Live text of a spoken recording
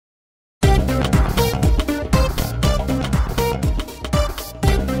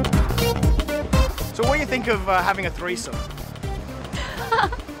think of having a threesome?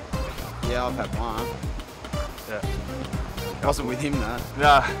 Yeah, I've had one. Yeah. Wasn't with him though.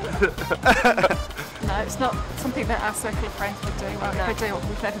 No. No, it's not something that our circle of friends would do. Well, if they do,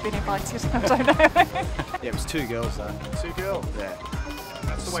 we've never been invited. I don't know. Yeah, it was 2 girls though. 2 girls? Yeah.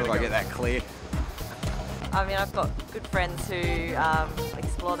 That's the way So to I go. get that clear. I mean, I've got good friends who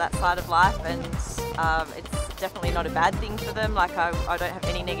explore that side of life, and it's definitely not a bad thing for them. Like, I don't have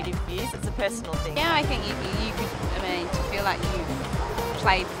any negative views. It's a personal thing. Yeah, I think you could, I mean, to feel like you've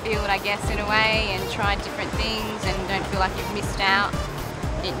played the field, I guess, in a way, and tried different things and don't feel like you've missed out.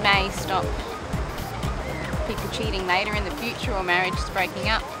 It may stop people cheating later in the future, or marriages breaking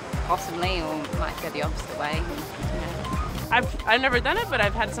up, possibly, or might go the opposite way. You know. I've never done it, but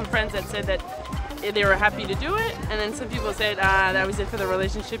I've had some friends that said that they were happy to do it, and then some people said that was it for the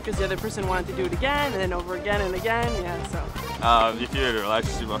relationship because the other person wanted to do it again and then over again and again. Yeah, so. If you're in a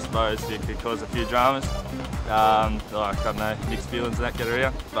relationship, I suppose it could cause a few dramas. Like, I don't know, mixed feelings and that get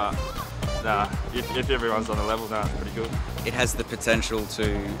around. But if everyone's on a level, it's pretty good. It has the potential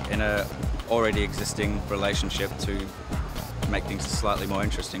to, in a already existing relationship, to make things slightly more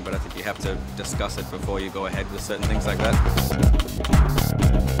interesting, but I think you have to discuss it before you go ahead with certain things like that.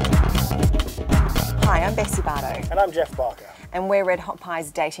 Hi, I'm Bessie Bardot. And I'm Geoff Barker. And we're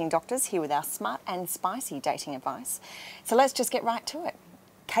RedHotPie's dating doctors, here with our smart and spicy dating advice. So let's just get right to it.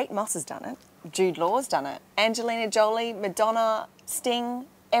 Kate Moss has done it, Jude Law's done it, Angelina Jolie, Madonna, Sting,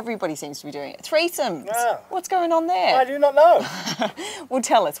 everybody seems to be doing it. Threesomes. Yeah. What's going on there? I do not know. Well,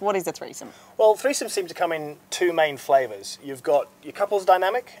 tell us, what is a threesome? Well, threesomes seem to come in 2 main flavours. You've got your couples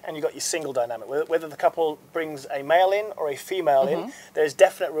dynamic and you've got your single dynamic. Whether the couple brings a male in or a female in, there's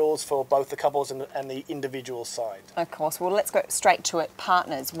definite rules for both the couples and the individual side. Of course. Well, let's go straight to it.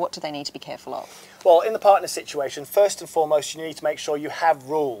 Partners, what do they need to be careful of? Well, in the partner situation, first and foremost, you need to make sure you have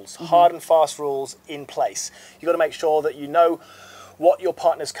rules, hard and fast rules in place. You've got to make sure that you know what your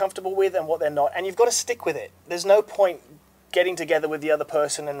partner's comfortable with and what they're not, and you've got to stick with it. There's no point getting together with the other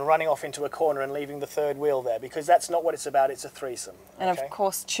person and running off into a corner and leaving the third wheel there, because that's not what it's about. It's a threesome. And of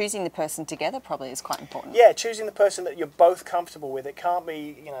course, choosing the person together probably is quite important. Yeah, choosing the person that you're both comfortable with. It can't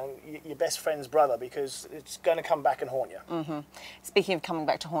be, you know, your best friend's brother, because it's going to come back and haunt you. Speaking of coming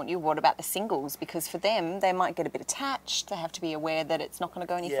back to haunt you, what about the singles? Because for them, they might get a bit attached. They have to be aware that it's not going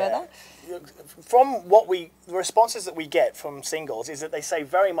to go any further. From the responses that we get from singles is that they say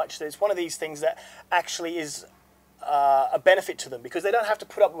very much that it's one of these things that actually is a benefit to them, because they don't have to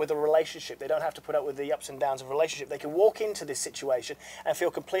put up with a relationship. They don't have to put up with the ups and downs of a relationship. They can walk into this situation and feel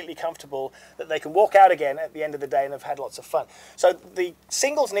completely comfortable that they can walk out again at the end of the day and have had lots of fun. So the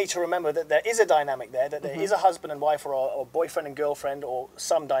singles need to remember that there is a dynamic there, that there is a husband and wife or boyfriend and girlfriend or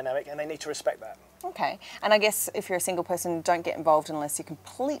some dynamic, and they need to respect that. Okay, and I guess if you're a single person, don't get involved unless you're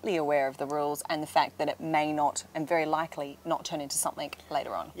completely aware of the rules and the fact that it may not, and very likely, not turn into something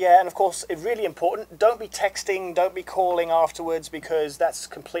later on. Yeah, and of course, it's really important, don't be texting, don't be calling afterwards, because that's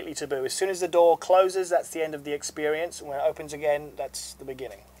completely taboo. As soon as the door closes, that's the end of the experience, and when it opens again, that's the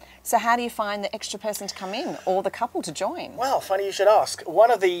beginning. So how do you find the extra person to come in, or the couple to join? Well, funny you should ask. One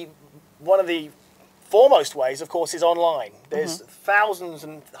of the foremost ways, of course, is online. There's thousands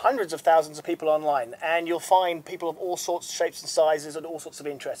and hundreds of thousands of people online, and you'll find people of all sorts, shapes and sizes and all sorts of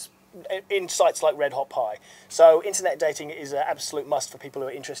interests in sites like RedHotPie. So internet dating is an absolute must for people who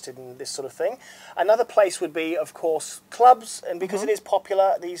are interested in this sort of thing. Another place would be, of course, clubs, and because it is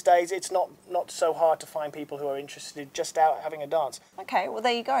popular these days, it's not so hard to find people who are interested just out having a dance. Okay, well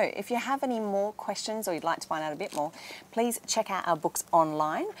there you go. If you have any more questions or you'd like to find out a bit more, please check out our books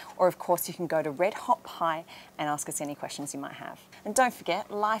online, or of course you can go to RedHotPie and ask us any questions you might have. And don't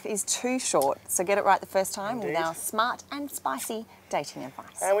forget, life is too short, so get it right the first time with our smart and spicy dating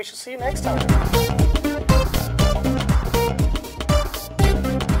advice. And we shall see you next time.